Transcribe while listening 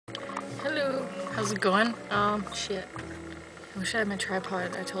How's it going? Shit. I wish I had my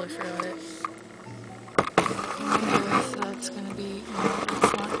tripod. I totally forgot it. I wonder if that's gonna be... No,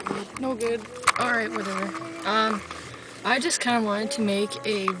 that's not good. No good. Alright, whatever. I just kind of wanted to make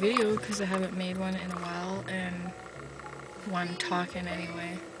a video because I haven't made one in a while, and one talking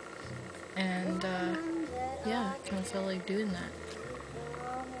anyway. And, yeah, kind of felt like doing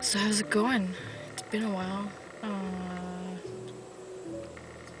that. So how's it going? It's been a while.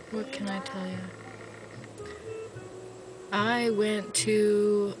 What can I tell you? I went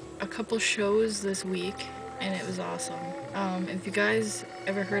to a couple shows this week, and it was awesome. If you guys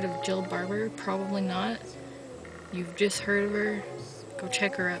ever heard of Jill Barber, probably not. You've just heard of her. Go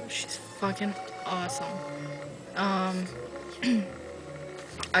check her out. She's fucking awesome.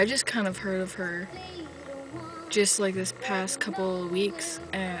 I just kind of heard of her just like this past couple of weeks,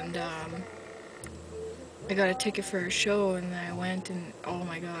 and I got a ticket for her show, and I went, and oh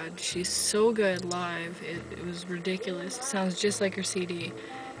my god, she's so good live. It was ridiculous. It sounds just like her CD,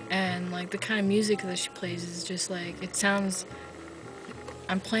 and like the kind of music that she plays is just like, it sounds,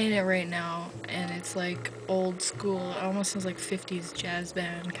 I'm playing it right now, and it's like old school. It almost sounds like 50s jazz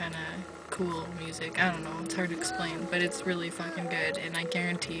band kind of cool music. I don't know, it's hard to explain, but it's really fucking good, and I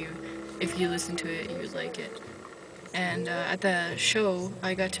guarantee you, if you listen to it, you would like it. And at the show,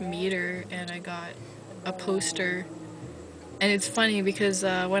 I got to meet her, and I got a poster. And it's funny because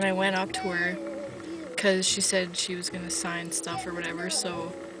when I went up to her, because she said she was going to sign stuff or whatever,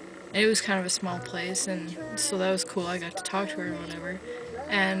 so it was kind of a small place, and so that was cool. I got to talk to her or whatever.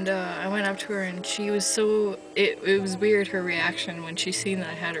 And I went up to her, and she was so, it was weird, her reaction when she seen that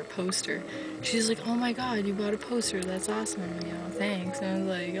I had her poster. She's like, oh my god, you bought a poster, that's awesome, you know, thanks. And I was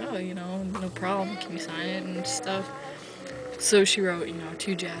like, oh, you know, no problem, can you sign it and stuff? So she wrote, you know,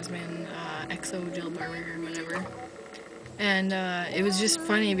 to Jasmine, XO Jill Barber or whatever. And it was just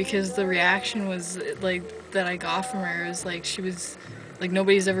funny because the reaction was like that I got from her. It was like she was like,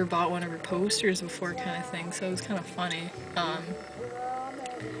 nobody's ever bought one of her posters before kind of thing, so it was kind of funny.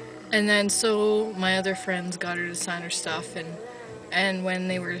 And then so my other friends got her to sign her stuff, and when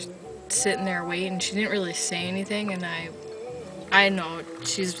they were sitting there waiting, she didn't really say anything, and I know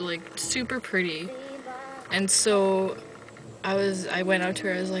she's like super pretty, and so I went up to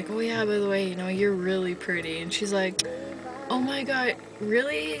her, I was like, oh yeah, by the way, you know, you're really pretty, and she's like, oh my god,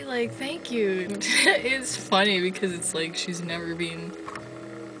 really? Like, thank you. It's funny because it's like she's never been,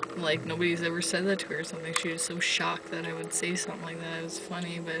 like, nobody's ever said that to her or something. She was so shocked that I would say something like that. It was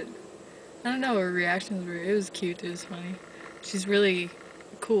funny, but I don't know, her reactions were, it was cute, it was funny. She's really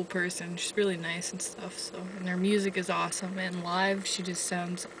a cool person, she's really nice and stuff, so, and her music is awesome, and live, she just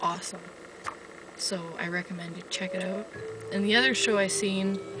sounds awesome. So I recommend you check it out. And the other show I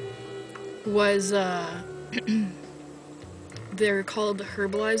seen was, they're called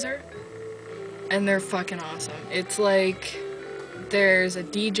Herbaliser, and they're fucking awesome. It's like, there's a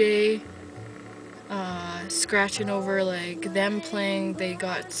DJ scratching over like them playing, they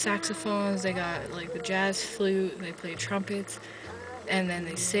got saxophones, they got like the jazz flute, they play trumpets, and then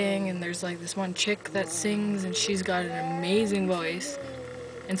they sing, and there's like this one chick that sings, and she's got an amazing voice.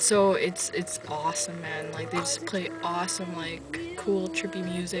 And so it's awesome, man. Like, they just play awesome, like, cool, trippy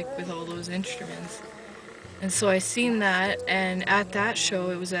music with all those instruments. And so I seen that, and at that show,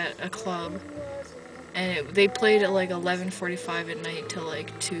 it was at a club, and they played at like 11:45 at night till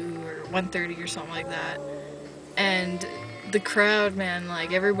like 2 or 1:30 or something like that. And the crowd, man,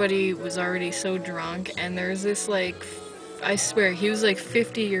 like, everybody was already so drunk, and there's this, like, I swear, he was like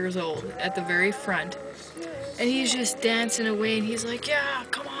 50 years old at the very front. And he's just dancing away, and he's like, yeah,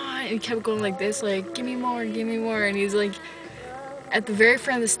 come on, and he kept going like this, like, give me more, and he's like, at the very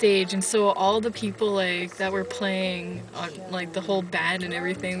front of the stage, and so all the people, like, that were playing, like, the whole band and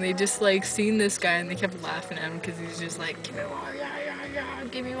everything, they just, like, seen this guy, and they kept laughing at him, because he's just like, give me more, yeah,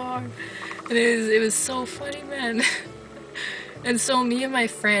 give me more, and it was so funny, man. And so me and my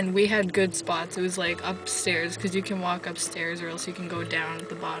friend, we had good spots. It was, like, upstairs, because you can walk upstairs, or else you can go down at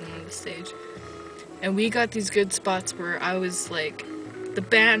the bottom of the stage. And we got these good spots where I was like, the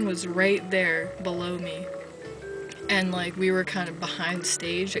band was right there below me. And like, we were kind of behind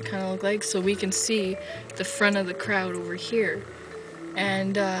stage, it kind of looked like, so we can see the front of the crowd over here.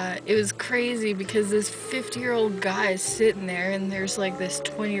 And it was crazy because this 50-year-old guy is sitting there, and there's like this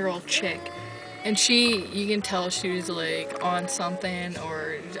 20-year-old chick. And you can tell she was like on something,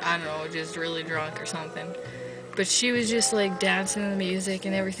 or I don't know, just really drunk or something. But she was just like dancing to the music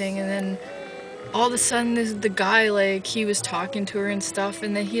and everything, and then all of a sudden, the guy, like, he was talking to her and stuff,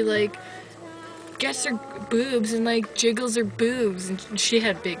 and then he, like, gets her boobs and, like, jiggles her boobs, and she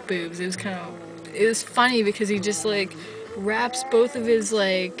had big boobs. It was funny because he just, like, wraps both of his,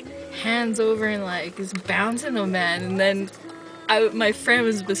 like, hands over and like is bouncing them, man. And then my friend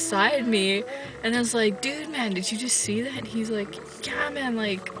was beside me, and I was like, dude, man, did you just see that? And he's like, yeah, man,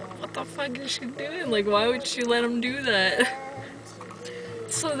 like, what the fuck is she doing? Like, why would she let him do that?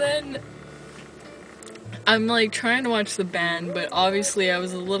 So then I'm like trying to watch the band, but obviously I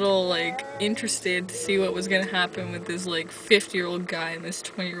was a little like interested to see what was gonna happen with this like 50-year-old guy and this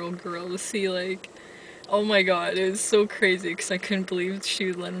 20-year-old girl, to see like, oh my god, it was so crazy because I couldn't believe she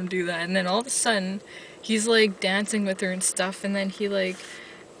would let him do that. And then all of a sudden he's like dancing with her and stuff, and then he like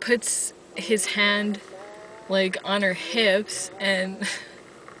puts his hand like on her hips and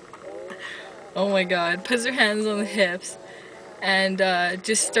oh my god, puts her hands on the hips and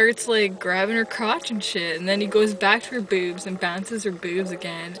just starts like grabbing her crotch and shit, and then he goes back to her boobs and bounces her boobs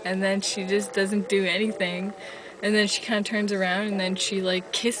again, and then she just doesn't do anything, and then she kind of turns around and then she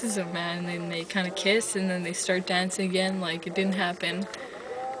like kisses him, man, and then they kind of kiss and then they start dancing again like it didn't happen.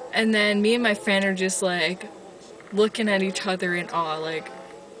 And then me and my friend are just like looking at each other in awe, like,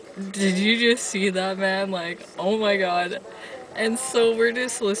 did you just see that, man? Like, oh my god. And so we're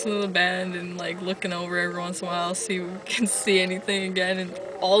just listening to the band and like looking over every once in a while, see if we can see anything again. And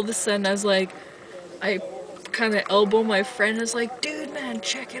all of a sudden I was like, I kind of elbow my friend. I was like, dude, man,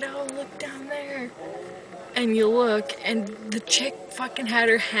 check it out, look down there. And you look, and the chick fucking had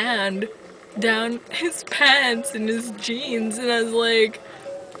her hand down his pants and his jeans. And I was like,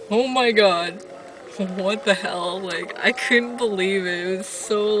 oh my god, what the hell? Like, I couldn't believe it. It was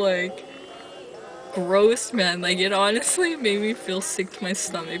so like gross, man. Like, it honestly made me feel sick to my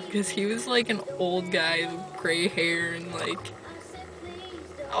stomach because he was like an old guy with gray hair and like,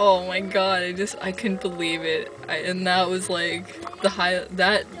 oh my god, I couldn't believe it. And that was like the high,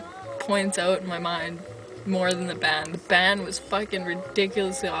 that points out in my mind more than the band. The band was fucking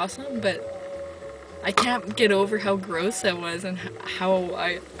ridiculously awesome, but I can't get over how gross that was and how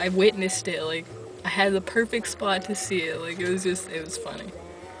I witnessed it. Like, I had the perfect spot to see it. Like, it was funny.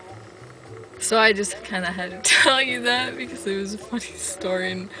 So I just kind of had to tell you that because it was a funny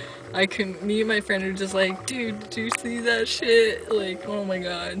story, and me and my friend are just like, dude, did you see that shit? Like, oh my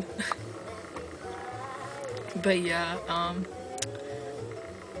god. But yeah,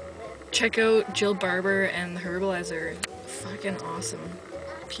 check out Jill Barber and the Herbaliser. Fucking awesome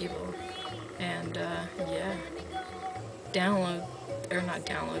people. And yeah,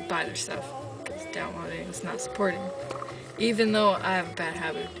 buy their stuff. Because downloading is not supporting. Even though I have a bad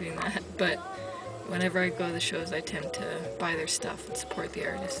habit of doing that, but whenever I go to the shows, I tend to buy their stuff and support the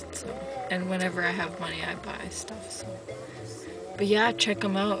artists. So, and whenever I have money, I buy stuff. So, but yeah, check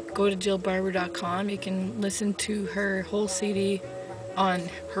them out. Go to jillbarber.com. You can listen to her whole CD on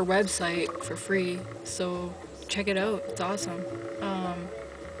her website for free. So check it out. It's awesome.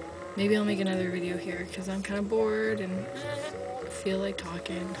 Maybe I'll make another video here because I'm kind of bored and feel like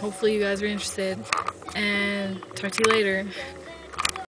talking. Hopefully you guys are interested. And talk to you later.